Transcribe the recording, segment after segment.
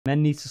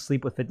Men needs to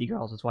sleep with 50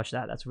 girls. Let's watch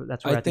that. That's where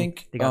I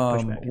think they got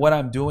pushback. What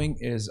I'm doing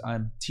is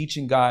I'm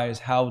teaching guys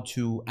how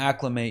to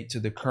acclimate to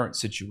the current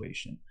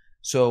situation.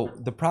 So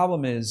the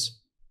problem is,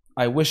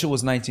 I wish it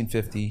was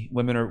 1950.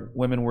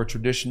 Women were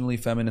traditionally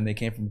feminine. They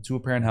came from a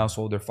two-parent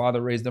household. Their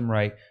father raised them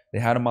right. They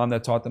had a mom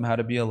that taught them how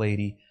to be a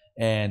lady.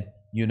 And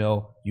you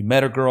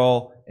met a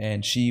girl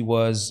and she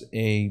was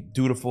a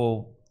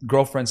dutiful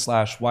girlfriend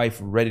 / wife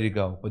ready to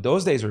go. But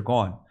those days are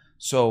gone.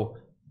 So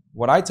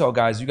what I tell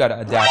guys, you got to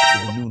adapt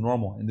to the new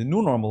normal. And the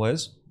new normal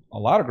is a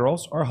lot of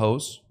girls are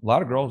hoes. A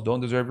lot of girls don't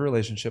deserve a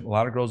relationship. A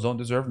lot of girls don't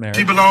deserve marriage.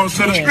 She belongs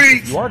to the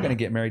streets. If you are going to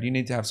get married, you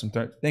need to have some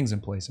things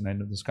in place. And I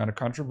know this is kind of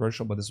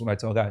controversial, but this is what I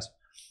tell guys.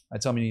 I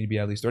tell them you need to be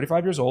at least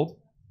 35 years old,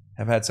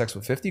 have had sex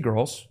with 50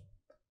 girls,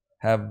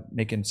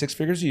 making 6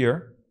 figures a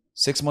year,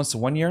 6 months to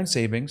 1 year in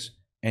savings,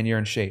 and you're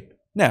in shape.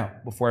 Now,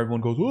 before everyone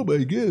goes, oh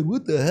my God,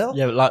 what the hell?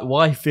 Yeah, but like,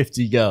 why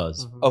 50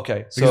 girls?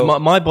 Okay. Because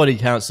my body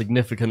count's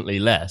significantly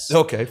less.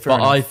 Okay, fair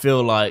enough. But I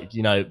feel like,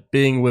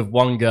 being with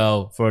one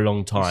girl for a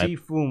long time. See,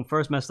 Foom,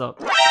 first messed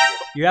up.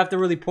 You have to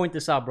really point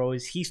this out, bro.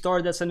 He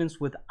started that sentence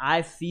with,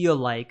 I feel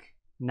like,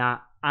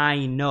 not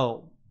I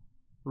know.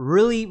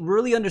 Really,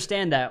 really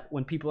understand that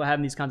when people are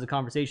having these kinds of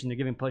conversations, they're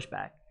giving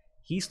pushback.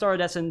 He started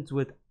that sentence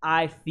with,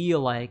 I feel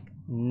like,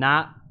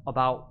 not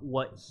about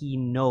what he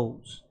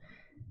knows.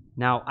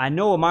 Now, I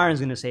know what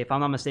Myron's going to say, if I'm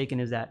not mistaken,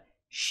 is that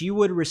she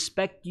would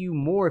respect you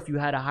more if you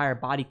had a higher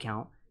body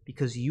count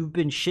because you've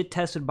been shit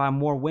tested by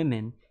more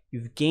women.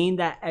 You've gained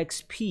that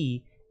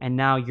XP, and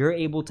now you're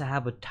able to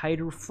have a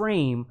tighter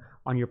frame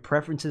on your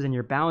preferences and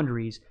your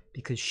boundaries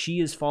because she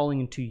is falling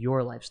into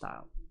your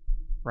lifestyle,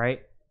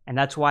 right? And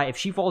that's why if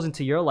she falls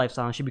into your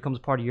lifestyle and she becomes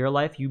part of your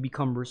life, you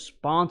become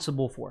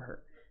responsible for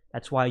her.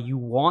 That's why you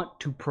want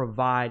to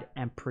provide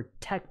and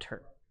protect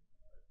her.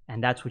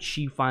 And that's what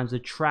she finds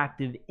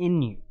attractive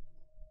in you.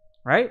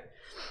 Right?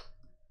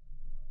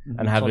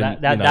 And having so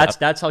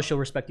that's how she'll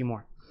respect you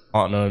more.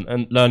 Partner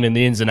and learning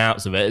the ins and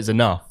outs of it is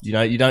enough.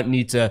 You don't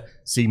need to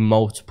see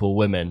multiple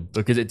women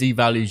because it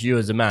devalues you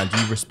as a man. Do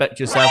you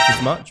respect yourself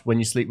as much when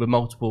you sleep with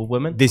multiple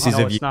women?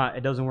 It's not.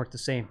 It doesn't work the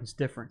same. It's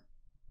different.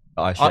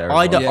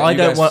 I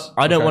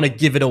don't want to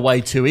give it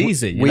away too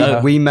easy.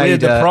 We made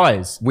the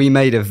prize. We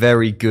made a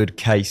very good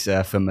case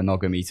for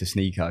monogamy to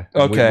Sneeko.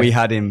 Okay, we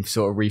had him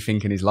sort of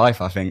rethinking his life,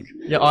 I think.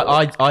 Yeah,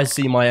 I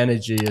see my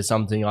energy as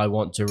something I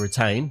want to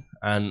retain,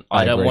 and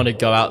I don't want to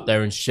go out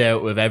there and share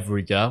it with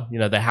every girl.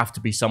 They have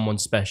to be someone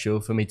special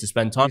for me to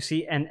spend time. You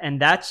see,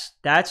 and that's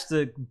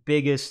the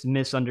biggest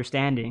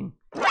misunderstanding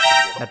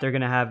that they're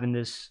gonna have in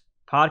this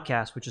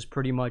podcast, which is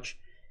pretty much.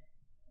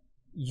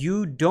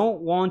 You don't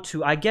want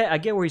to. I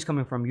get where he's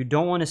coming from. You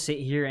don't want to sit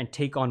here and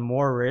take on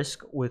more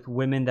risk with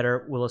women that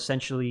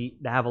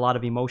have a lot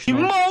of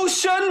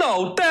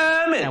emotional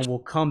damage and will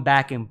come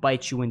back and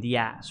bite you in the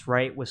ass,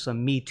 right? With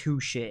some Me Too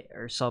shit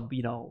or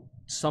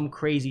some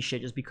crazy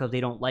shit just because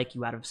they don't like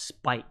you out of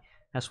spite.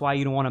 That's why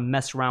you don't want to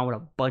mess around with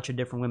a bunch of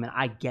different women.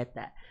 I get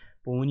that,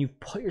 but when you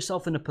put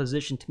yourself in a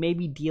position to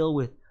maybe deal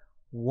with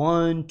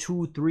 1,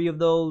 2, 3 of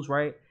those,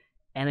 right,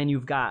 and then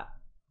you've got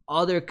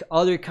other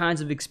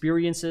kinds of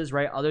experiences,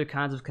 right? Other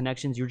kinds of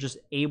connections. You're just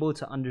able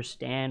to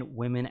understand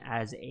women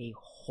as a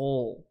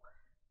whole.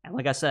 And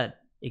like I said,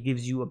 it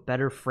gives you a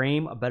better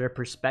frame, a better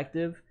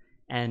perspective,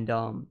 and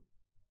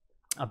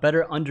a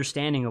better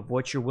understanding of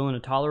what you're willing to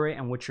tolerate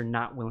and what you're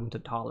not willing to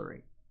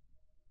tolerate.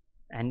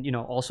 And,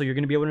 also you're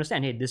going to be able to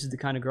understand, hey, this is the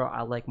kind of girl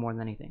I like more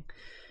than anything.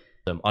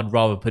 I'd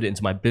rather put it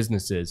into my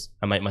businesses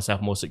and make myself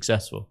more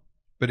successful.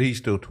 But he's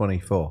still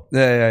 24.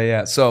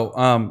 Yeah.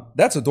 So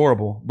that's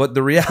adorable. But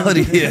the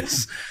reality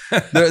is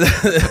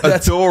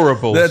that's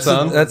adorable. That's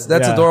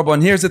adorable.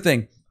 And here's the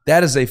thing.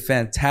 That is a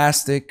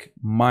fantastic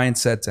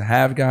mindset to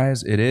have,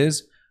 guys. It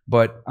is.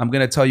 But I'm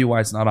going to tell you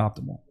why it's not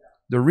optimal.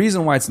 The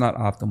reason why it's not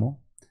optimal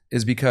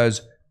is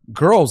because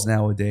girls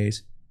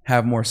nowadays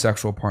have more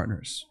sexual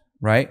partners,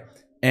 right?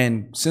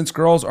 And since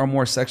girls are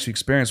more sexually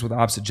experienced with the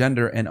opposite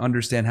gender and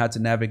understand how to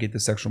navigate the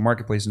sexual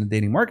marketplace and the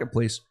dating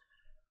marketplace,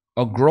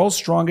 a girl's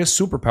strongest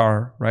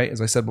superpower, right, as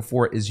I said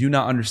before, is you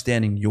not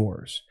understanding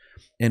yours.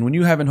 And when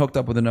you haven't hooked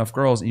up with enough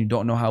girls and you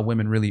don't know how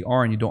women really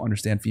are and you don't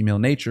understand female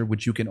nature,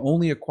 which you can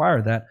only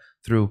acquire that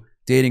through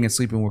dating and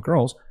sleeping with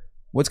girls,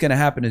 what's going to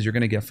happen is you're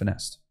going to get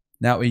finessed.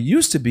 Now, it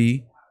used to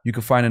be you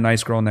could find a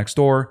nice girl next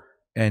door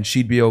and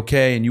she'd be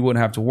okay and you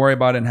wouldn't have to worry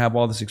about it and have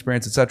all this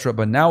experience, etc.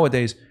 But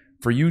nowadays,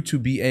 for you to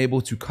be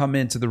able to come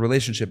into the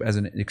relationship as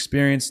an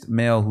experienced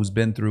male who's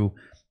been through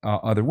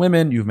other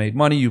women, you've made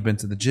money, you've been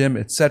to the gym,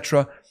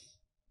 etc.,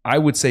 I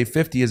would say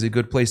 50 is a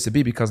good place to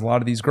be because a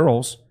lot of these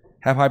girls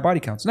have high body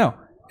counts. Now,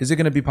 is it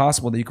going to be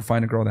possible that you can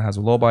find a girl that has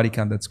a low body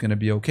count that's going to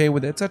be okay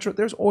with it, etc.?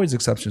 There's always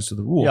exceptions to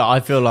the rule. Yeah, I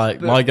feel like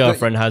my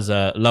girlfriend has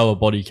a lower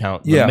body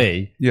count than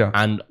me. Yeah.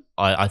 And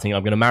I think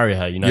I'm going to marry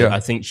her. I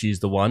think she's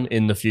the one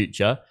in the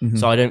future. Mm-hmm.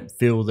 So I don't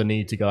feel the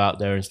need to go out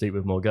there and sleep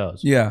with more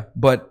girls. Yeah.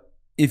 But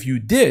if you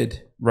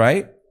did,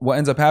 right, what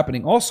ends up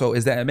happening also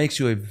is that it makes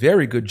you a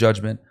very good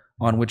judgment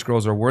on which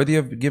girls are worthy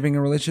of giving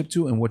a relationship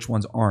to and which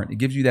ones aren't. It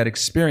gives you that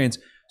experience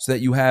so that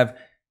you have,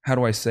 how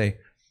do I say,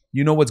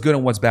 You know what's good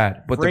and what's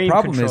bad. But Brain the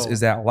problem control. is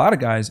that a lot of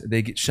guys,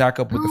 they get shack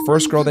up with the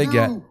first girl they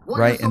get,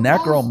 right? And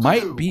that girl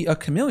might be a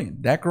chameleon.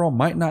 That girl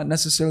might not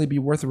necessarily be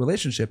worth a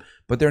relationship,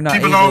 but they're not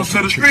able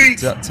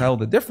to tell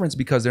the difference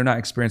because they're not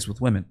experienced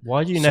with women.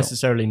 Why do you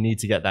necessarily need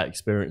to get that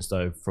experience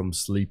though from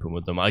sleeping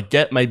with them? I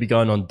get maybe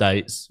going on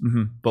dates,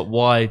 but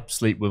why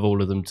sleep with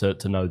all of them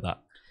to know that?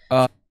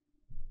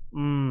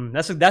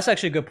 That's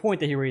actually a good point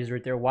that he raised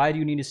right there. Why do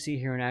you need to sit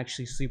here and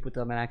actually sleep with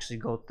them and actually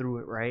go through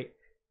it, right?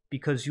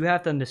 Because you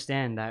have to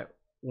understand that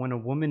when a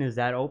woman is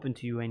that open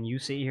to you and you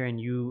sit here and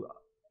you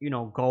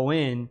go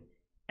in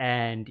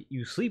and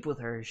you sleep with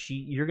her,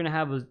 you're gonna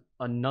have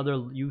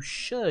another. You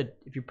should,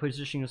 if you're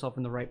positioning yourself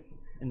in the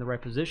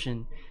right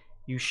position,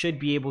 you should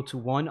be able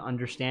to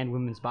understand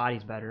women's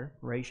bodies better,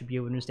 right? You should be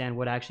able to understand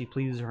what actually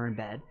pleases her in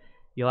bed.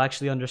 You'll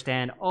actually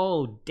understand,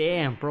 oh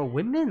damn, bro,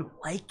 women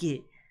like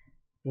it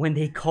when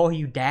they call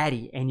you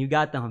daddy and you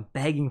got them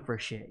begging for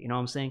shit. You know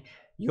what I'm saying?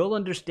 You'll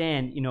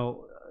understand,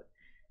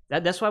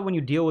 that's why when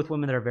you deal with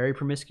women that are very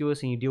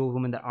promiscuous and you deal with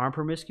women that aren't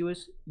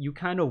promiscuous, you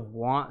kind of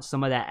want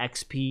some of that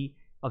XP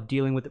of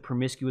dealing with the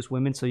promiscuous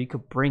women so you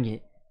could bring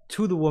it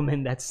to the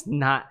woman that's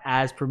not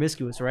as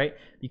promiscuous, right?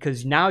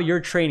 Because now you're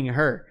training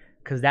her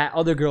because that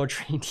other girl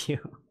trained you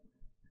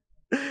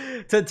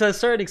to a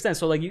certain extent.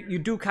 So like you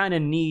do kind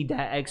of need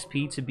that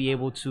XP to be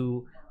able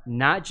to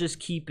not just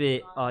keep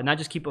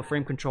a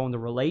frame control in the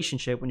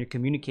relationship when you're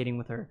communicating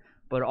with her,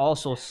 but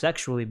also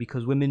sexually,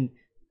 because women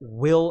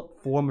will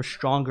form a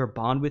stronger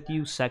bond with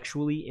you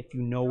sexually if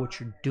you know what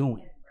you're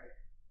doing.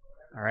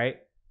 All right?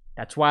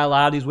 That's why a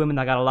lot of these women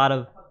that got a lot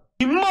of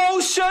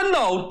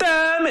emotional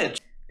damage,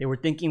 they were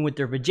thinking with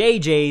their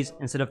vajayjays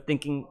instead of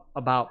thinking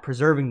about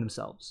preserving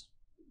themselves.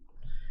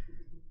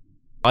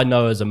 I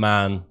know as a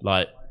man,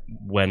 like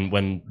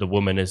when the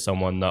woman is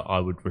someone that I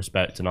would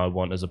respect and I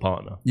want as a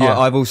partner. Yeah,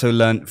 I've also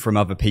learnt from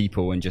other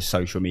people and just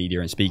social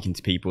media and speaking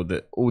to people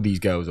that all these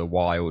girls are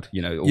wild.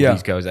 All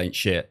these girls ain't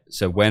shit.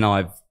 So when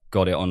I've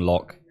got it on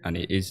lock and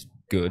it is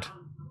good,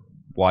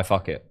 why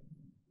fuck it?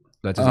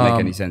 That doesn't make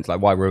any sense. Like,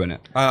 why ruin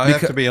it? I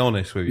have to be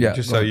honest with you,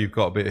 just so you've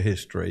got a bit of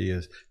history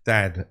as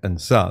dad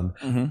and son.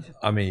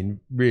 I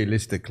mean,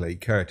 realistically,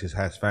 Curtis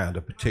has found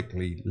a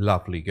particularly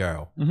lovely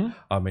girl.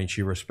 I mean,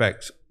 she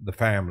respects the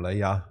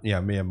family. Me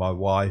and my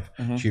wife.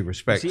 She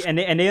respects. See, and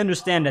they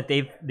understand that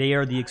they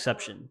are the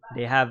exception.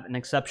 They have an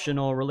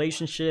exceptional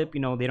relationship. They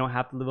don't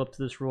have to live up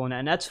to this rule,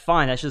 and that's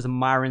fine. That's just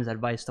Myron's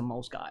advice to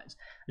most guys.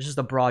 It's just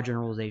a broad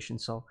generalization.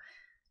 So,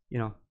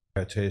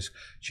 Curtis,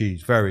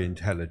 she's very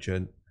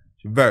intelligent.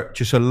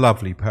 Just a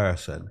lovely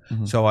person.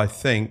 So I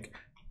think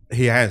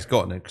he has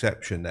got an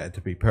exception there, to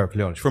be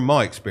perfectly honest. From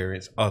my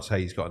experience, I'd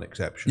say he's got an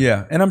exception.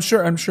 Yeah, and I'm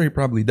sure he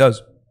probably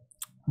does.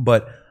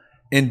 But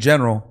in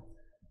general,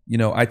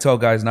 I tell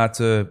guys not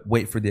to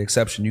wait for the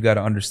exception. You got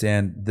to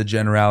understand the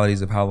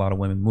generalities of how a lot of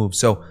women move.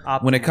 So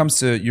when it comes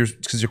to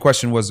because your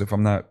question was, if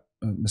I'm not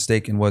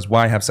mistaken, was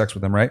why have sex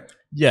with them, right?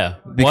 Yeah.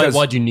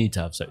 Why do you need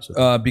to have sex with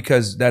them?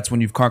 Because that's when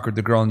you've conquered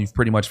the girl and you've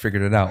pretty much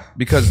figured it out.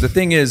 Because the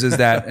thing is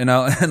that, and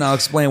I'll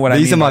explain what I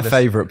mean. These are my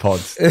favorite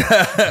pods.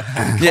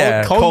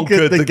 Yeah,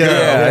 conquered the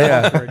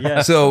girl.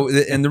 Yeah. So,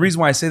 and the reason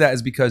why I say that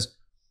is because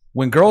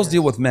when girls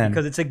deal with men,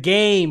 because it's a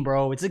game,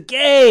 bro. It's a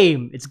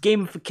game. It's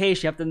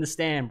gamification. You have to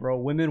understand, bro.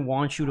 Women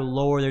want you to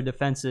lower their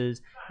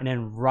defenses and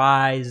then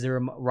rise their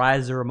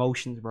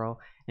emotions, bro.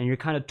 And you're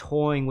kind of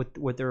toying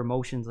with their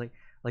emotions,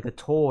 like a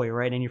toy,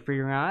 right? And you're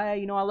figuring out,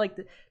 I like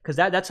that, because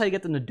that's how you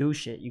get them to do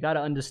shit. You got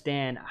to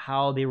understand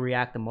how they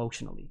react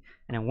emotionally,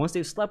 and then once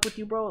they've slept with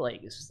you, bro,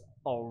 like it's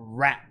a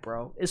wrap,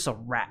 bro. It's a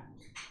wrap.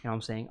 You know what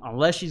I'm saying?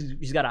 Unless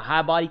she's got a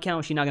high body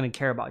count, she's not gonna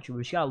care about you.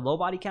 But if she got a low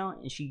body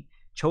count and she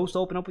chose to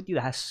open up with you,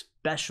 that's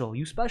special.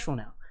 You special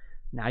now.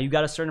 Now you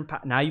got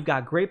now you've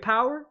got great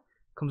power,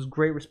 comes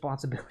great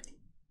responsibility.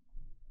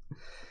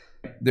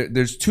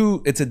 There's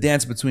two. It's a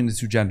dance between the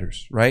two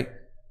genders, right?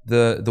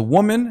 The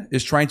woman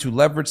is trying to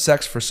leverage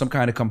sex for some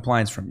kind of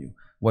compliance from you,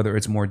 whether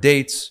it's more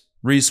dates,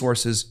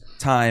 resources,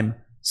 time,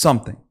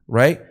 something,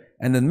 right?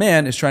 And the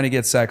man is trying to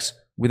get sex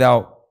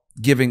without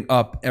giving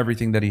up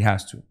everything that he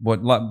has to.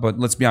 But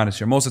let's be honest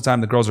here. Most of the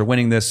time, the girls are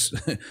winning this,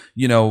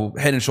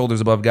 head and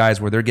shoulders above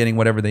guys, where they're getting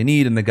whatever they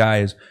need, and the guy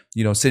is,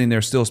 sitting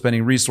there still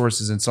spending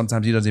resources, and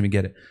sometimes he doesn't even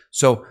get it.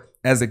 So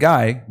as a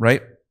guy,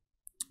 right,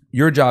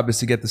 your job is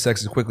to get the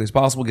sex as quickly as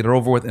possible, get it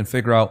over with, and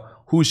figure out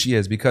who she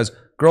is, because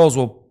girls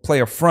will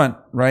play a front,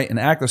 right, and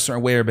act a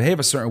certain way or behave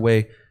a certain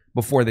way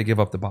before they give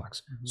up the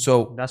box.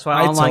 So that's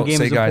why online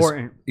games is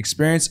important.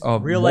 Experience a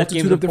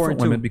multitude of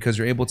different women, because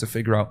you're able to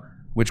figure out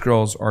which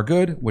girls are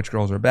good, which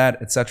girls are bad,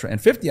 etc.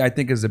 And 50, I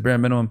think, is the bare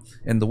minimum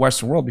in the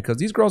Western world, because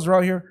these girls are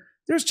out here.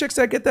 There's chicks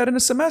that get that in a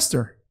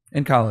semester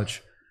in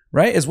college,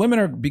 right? As women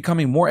are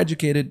becoming more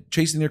educated,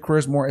 chasing their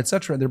careers more,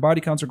 etc., their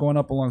body counts are going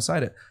up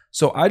alongside it.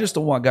 So I just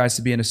don't want guys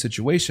to be in a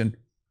situation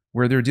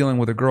where they're dealing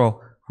with a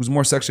girl who's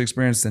more sexually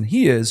experienced than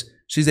he is.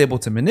 She's able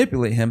to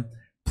manipulate him,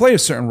 play a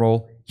certain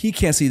role. He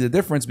can't see the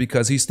difference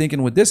because he's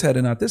thinking with this head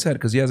and not this head,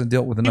 because he hasn't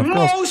dealt with enough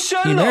girls.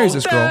 He marries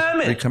this girl,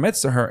 he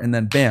commits to her, and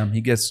then bam, he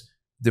gets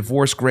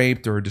divorced,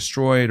 raped, or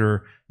destroyed,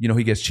 or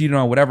he gets cheated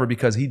on, whatever,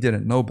 because he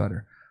didn't know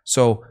better.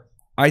 So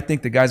I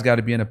think the guy's got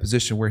to be in a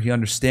position where he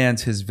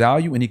understands his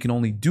value, and he can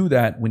only do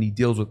that when he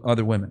deals with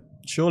other women.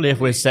 Surely, if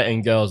we're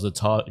setting girls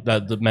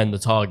the men the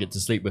target to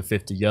sleep with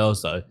 50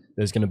 girls, though,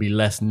 there's going to be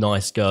less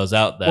nice girls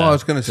out there. Well, I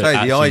was going to say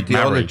the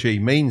ideology marry.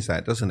 means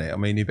that, doesn't it? I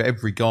mean, if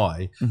every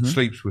guy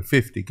sleeps with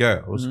 50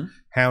 girls,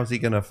 how's he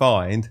going to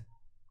find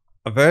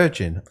a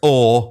virgin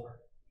or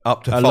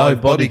up to A 5 low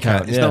body body count?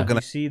 count, It's yeah. not going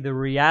You to. see, the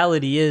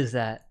reality is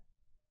that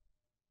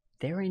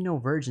there ain't no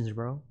virgins,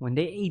 bro. When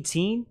they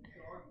 18,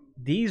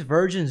 these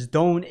virgins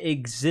don't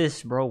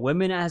exist, bro.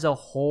 Women as a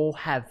whole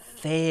have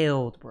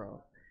failed,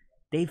 bro.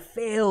 They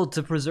failed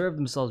to preserve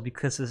themselves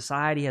because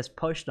society has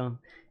pushed them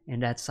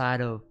in that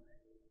side of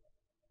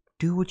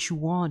do what you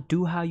want,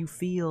 do how you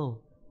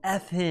feel.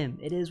 F him.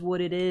 It is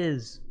what it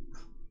is.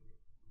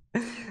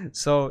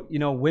 So,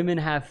 women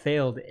have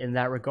failed in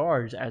that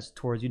regard as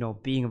towards,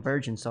 being a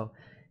virgin. So,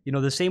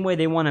 the same way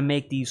they want to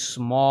make these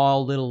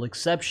small little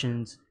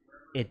exceptions,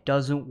 it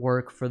doesn't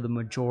work for the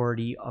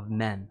majority of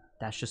men.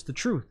 That's just the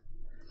truth.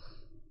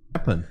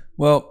 Happen.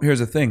 Well, here's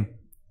the thing.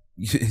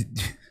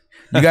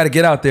 You got to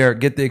get out there,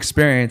 get the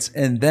experience,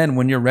 and then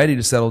when you're ready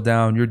to settle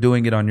down, you're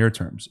doing it on your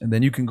terms. And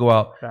then you can go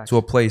out to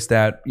a place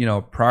that,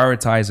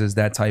 prioritizes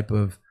that type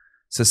of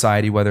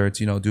society, whether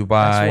it's, Dubai,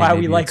 That's why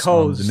we maybe like it's,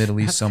 hoes. the Middle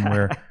East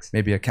somewhere,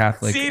 maybe a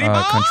Catholic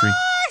country,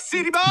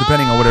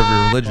 depending on whatever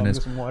your religion is.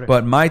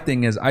 But my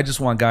thing is, I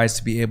just want guys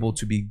to be able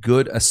to be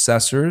good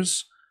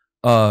assessors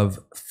of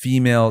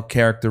female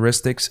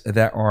characteristics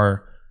that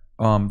are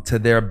to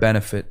their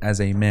benefit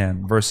as a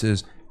man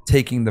versus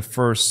taking the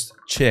first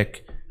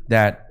chick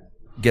that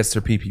gets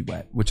their pee-pee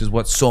wet, which is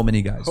what so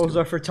many guys Hoes do.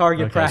 are for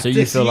target Okay, practice. so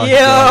you feel like Yo! a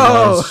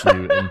girl loves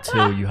you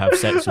until you have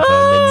sex with her,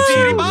 and then you see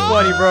the real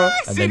funny, her, bro.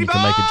 and then you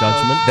can make a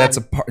judgment.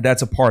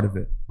 That's a part of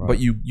it. Right. But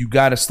you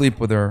got to sleep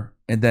with her,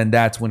 and then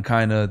that's when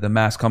kind of the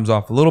mask comes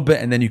off a little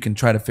bit, and then you can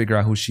try to figure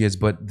out who she is.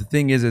 But the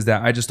thing is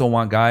that I just don't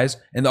want guys.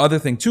 And the other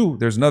thing too,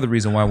 there's another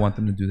reason why I want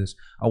them to do this.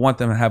 I want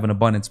them to have an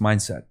abundance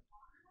mindset,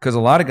 because a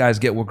lot of guys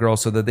get with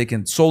girls so that they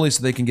can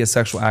get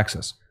sexual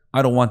access.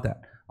 I don't want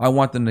that. I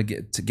want them to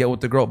get with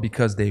the girl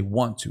because they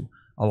want to.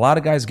 A lot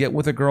of guys get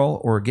with a girl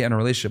or get in a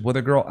relationship with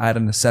a girl out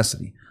of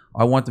necessity.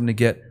 I want them to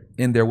get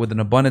in there with an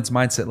abundance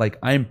mindset, like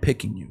I'm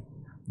picking you.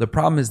 The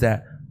problem is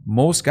that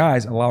most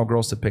guys allow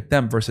girls to pick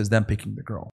them versus them picking the girl.